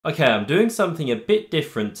Okay, I'm doing something a bit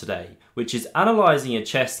different today, which is analysing a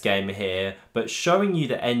chess game here, but showing you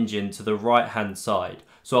the engine to the right hand side.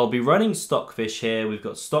 So I'll be running Stockfish here, we've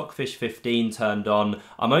got Stockfish 15 turned on.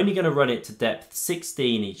 I'm only going to run it to depth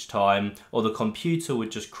 16 each time, or the computer would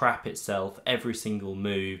just crap itself every single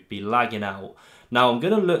move, be lagging out. Now I'm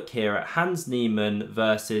going to look here at Hans Niemann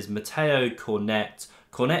versus Matthieu Cornette.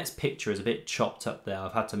 Cornette's picture is a bit chopped up there.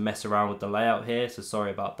 I've had to mess around with the layout here, so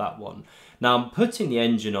sorry about that one. Now I'm putting the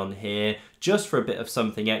engine on here just for a bit of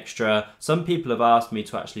something extra. Some people have asked me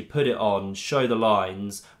to actually put it on, show the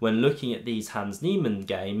lines when looking at these Hans Niemann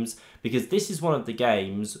games, because this is one of the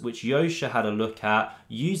games which Yosha had a look at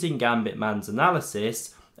using Gambit Man's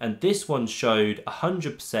analysis, and this one showed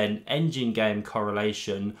 100% engine game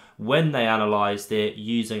correlation when they analysed it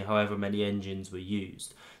using however many engines were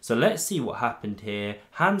used. So let's see what happened here.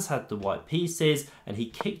 Hans had the white pieces and he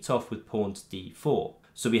kicked off with pawn to d4.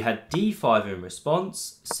 So we had d5 in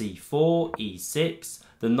response, c4, e6,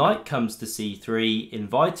 the knight comes to c3,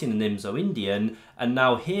 inviting the Nimzo-Indian, and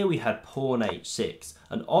now here we had pawn h6,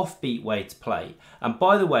 an offbeat way to play. And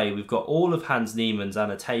by the way, we've got all of Hans Niemann's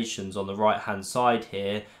annotations on the right hand side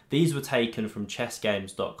here. These were taken from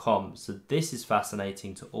chessgames.com, so this is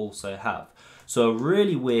fascinating to also have. So a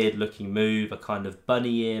really weird looking move, a kind of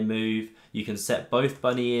bunny ear move. You can set both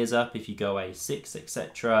bunny ears up if you go a6,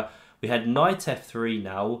 etc. We had knight f3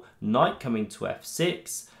 now, knight coming to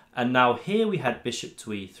f6, and now here we had bishop to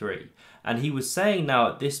e3. And he was saying now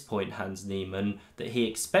at this point, Hans Niemann, that he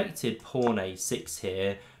expected pawn a6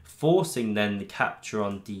 here, forcing then the capture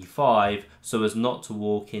on d5 so as not to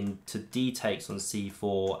walk into d takes on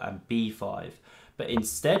c4 and b5. But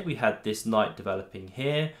instead we had this knight developing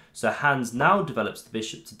here, so Hans now develops the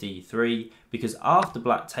bishop to d3 because after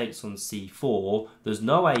black takes on c4 there's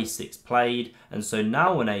no a6 played, and so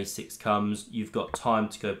now when a6 comes you've got time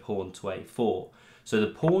to go pawn to a4. So the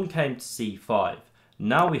pawn came to c5.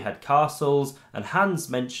 Now we had castles, and Hans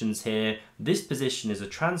mentions here this position is a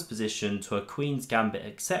transposition to a queen's gambit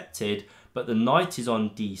accepted, but the knight is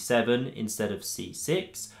on d7 instead of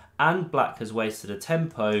c6, and black has wasted a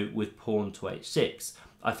tempo with pawn to h6.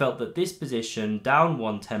 I felt that this position, down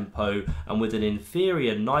one tempo and with an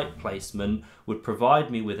inferior knight placement, would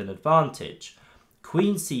provide me with an advantage.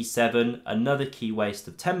 Queen c7, another key waste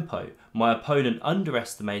of tempo. My opponent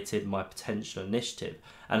underestimated my potential initiative,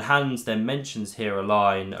 and Hans then mentions here a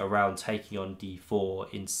line around taking on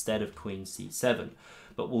d4 instead of queen c7.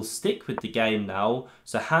 But we'll stick with the game now.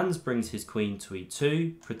 So Hans brings his queen to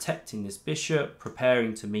e2, protecting this bishop,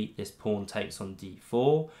 preparing to meet this pawn takes on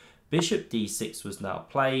d4. Bishop d6 was now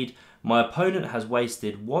played. My opponent has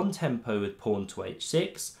wasted one tempo with pawn to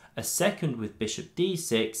h6, a second with bishop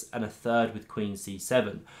d6, and a third with queen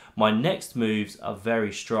c7. My next moves are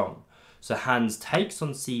very strong. So Hans takes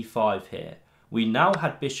on c5 here. We now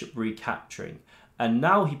had bishop recapturing, and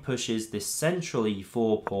now he pushes this central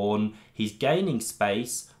e4 pawn. He's gaining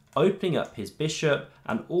space, opening up his bishop,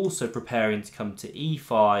 and also preparing to come to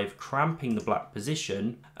e5, cramping the black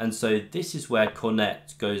position. And so this is where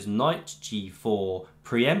Cornette goes knight g4,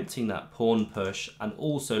 preempting that pawn push and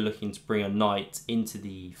also looking to bring a knight into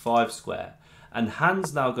the e5 square. And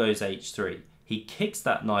Hans now goes h3. He kicks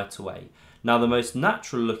that knight away. Now the most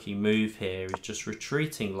natural looking move here is just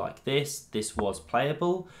retreating like this. This was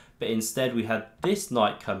playable, but instead we had this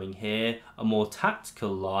knight coming here, a more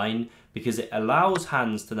tactical line, because it allows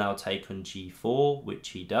Hans to now take on g4, which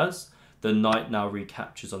he does. The knight now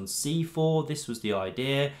recaptures on c4, this was the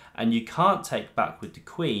idea, and you can't take back with the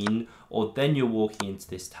queen, or then you're walking into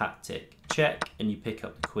this tactic. Check, and you pick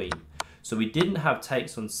up the queen. So we didn't have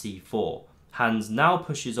takes on c4. Hans now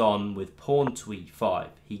pushes on with pawn to e5.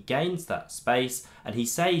 He gains that space, and he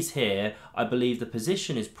says here, I believe the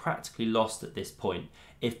position is practically lost at this point.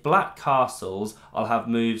 If black castles, I'll have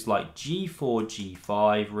moves like g4,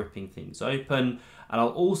 g5, ripping things open, and I'll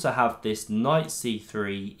also have this knight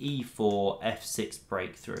c3, e4, f6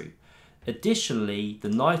 breakthrough. Additionally, the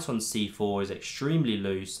knight on c4 is extremely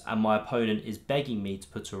loose, and my opponent is begging me to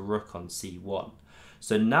put a rook on c1.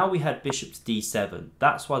 So now we had bishop to d7.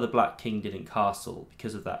 That's why the black king didn't castle,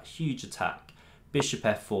 because of that huge attack. Bishop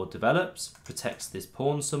f4 develops, protects this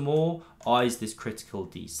pawn some more, eyes this critical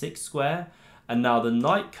d6 square, and now the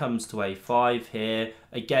knight comes to a5 here.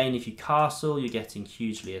 Again, if you castle, you're getting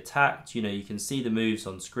hugely attacked. You know, you can see the moves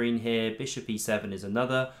on screen here. Bishop e7 is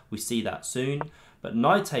another. We see that soon. But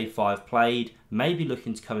knight a5 played, maybe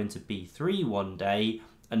looking to come into b3 one day,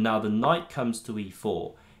 and now the knight comes to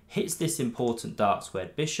e4. Hits this important dark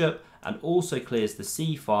squared bishop and also clears the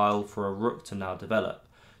c file for a rook to now develop.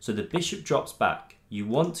 So the bishop drops back. You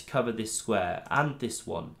want to cover this square and this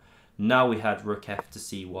one. Now we had rook f to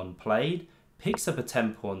c1 played. picks up a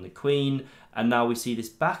tempo on the queen, and now we see this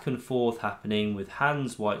back and forth happening with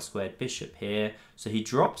Hans white squared bishop here. So he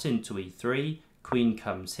drops into e3, queen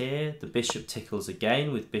comes here, the bishop tickles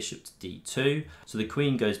again with bishop to d2, so the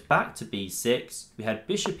queen goes back to b6, we had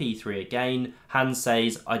bishop e3 again. Hans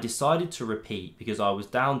says, I decided to repeat because I was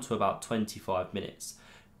down to about 25 minutes.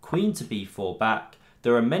 Queen to b4 back.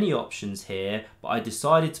 There are many options here, but I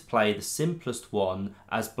decided to play the simplest one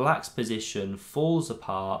as black's position falls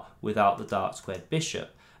apart without the dark squared bishop.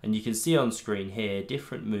 And you can see on screen here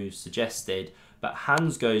different moves suggested, but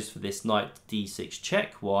Hans goes for this knight d6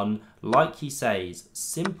 check one, like he says,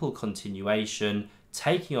 simple continuation,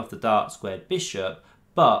 taking off the dark squared bishop,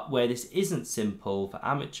 but where this isn't simple for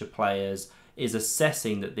amateur players is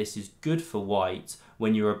assessing that this is good for white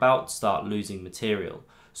when you're about to start losing material.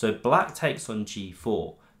 So black takes on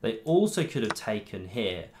g4. They also could have taken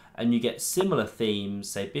here, and you get similar themes,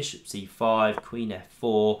 say bishop c5, queen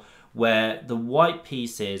f4, where the white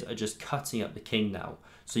pieces are just cutting up the king now.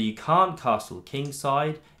 So you can't castle king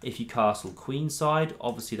side. If you castle queen side,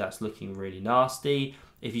 obviously that's looking really nasty.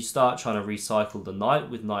 If you start trying to recycle the knight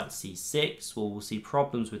with knight c6, well, we'll see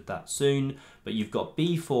problems with that soon. But you've got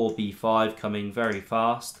b4, b5 coming very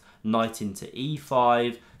fast, knight into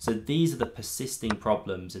e5. So these are the persisting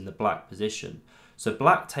problems in the black position. So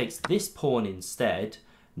black takes this pawn instead.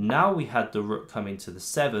 Now we had the rook coming to the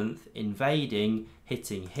 7th, invading,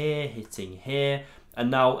 hitting here, and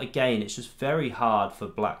now again it's just very hard for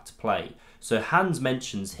black to play. So Hans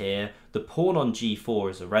mentions here the pawn on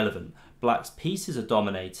g4 is irrelevant. Black's pieces are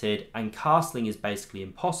dominated and castling is basically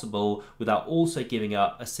impossible without also giving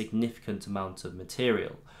up a significant amount of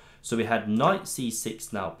material. So we had knight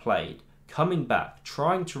c6 now played, coming back,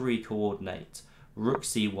 trying to re-coordinate. Rook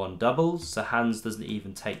c1 doubles, so Hans doesn't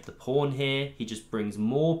even take the pawn here, he just brings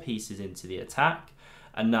more pieces into the attack.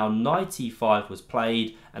 And now knight e5 was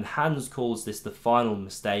played, and Hans calls this the final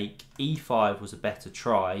mistake. e5 was a better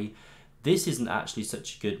try. This isn't actually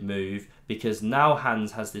such a good move because now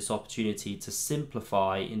Hans has this opportunity to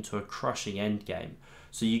simplify into a crushing endgame.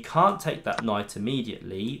 So you can't take that knight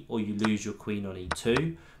immediately or you lose your queen on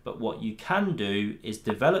e2, but what you can do is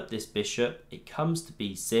develop this bishop. It comes to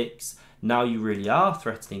b6. Now you really are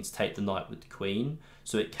threatening to take the knight with the queen.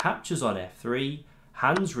 So it captures on f3.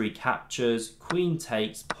 Hans recaptures, queen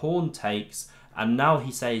takes, pawn takes, and now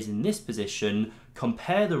he says in this position,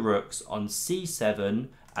 compare the rooks on c7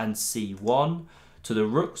 and c1 to the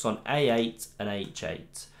rooks on a8 and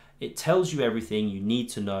h8. It tells you everything you need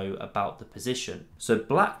to know about the position. So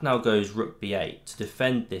black now goes rook b8 to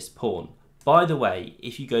defend this pawn. By the way,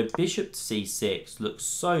 if you go bishop to c6, looks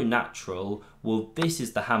so natural, well this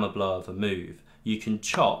is the hammer blow of a move. You can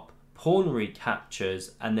chop, pawn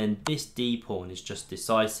recaptures, and then this d pawn is just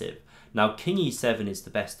decisive. Now king e7 is the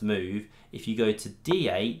best move. If you go to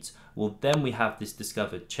d8, well then we have this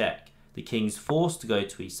discovered check. The king's forced to go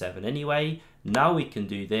to e7 anyway. Now we can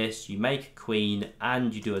do this, you make a queen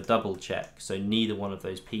and you do a double check, so neither one of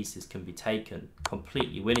those pieces can be taken,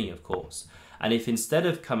 completely winning of course. And if instead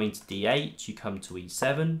of coming to d8 you come to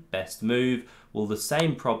e7, best move, well the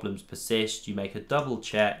same problems persist, you make a double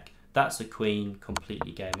check, that's a queen,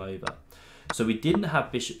 completely game over. So we didn't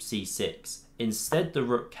have bishop c6, instead the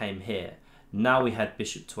rook came here. Now we had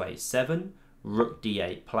bishop to a7, rook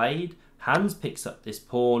d8 played, Hans picks up this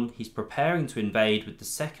pawn, he's preparing to invade with the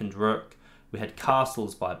second rook. We had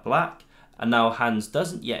castles by black, and now Hans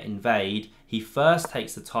doesn't yet invade. He first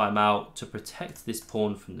takes the time out to protect this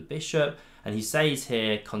pawn from the bishop, and he says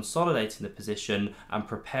here, consolidating the position and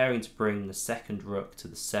preparing to bring the second rook to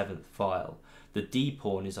the 7th file. The d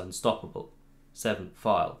pawn is unstoppable. 7th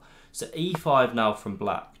file. So e5 now from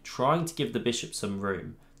black, trying to give the bishop some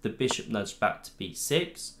room. The bishop nudged back to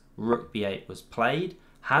b6, rook b8 was played,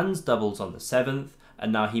 Hans doubles on the 7th,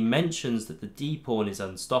 and now he mentions that the d pawn is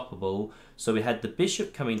unstoppable. So we had the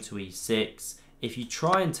bishop coming to e6. If you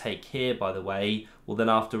try and take here, by the way, well then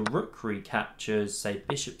after rook recaptures, say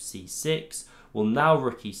bishop c6, well now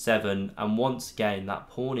rook e7, and once again that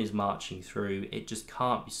pawn is marching through. It just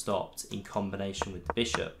can't be stopped in combination with the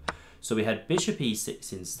bishop. So we had bishop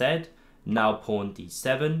e6 instead, now pawn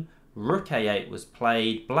d7, rook a8 was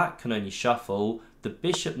played, black can only shuffle, the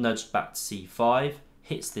bishop nudged back to c5,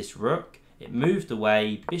 hits this rook, it moved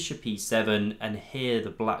away, bishop e7, and here the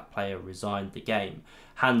black player resigned the game.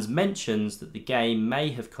 Hans mentions that the game may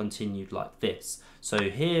have continued like this. So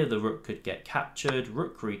here the rook could get captured,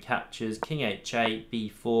 rook recaptures, king h8,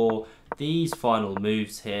 b4, these final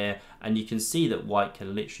moves here, and you can see that white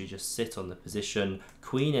can literally just sit on the position,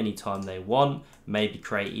 queen anytime they want, maybe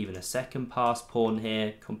create even a second pass pawn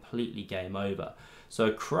here, completely game over. So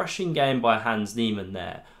a crushing game by Hans Niemann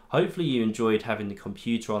there. Hopefully you enjoyed having the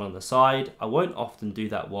computer on the side. I won't often do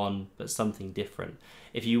that one, but something different.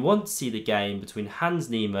 If you want to see the game between Hans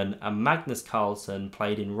Niemann and Magnus Carlsen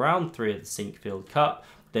played in round 3 of the Sinquefield Cup,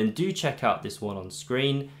 then do check out this one on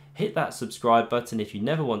screen. Hit that subscribe button if you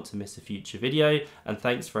never want to miss a future video, and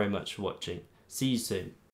thanks very much for watching. See you soon.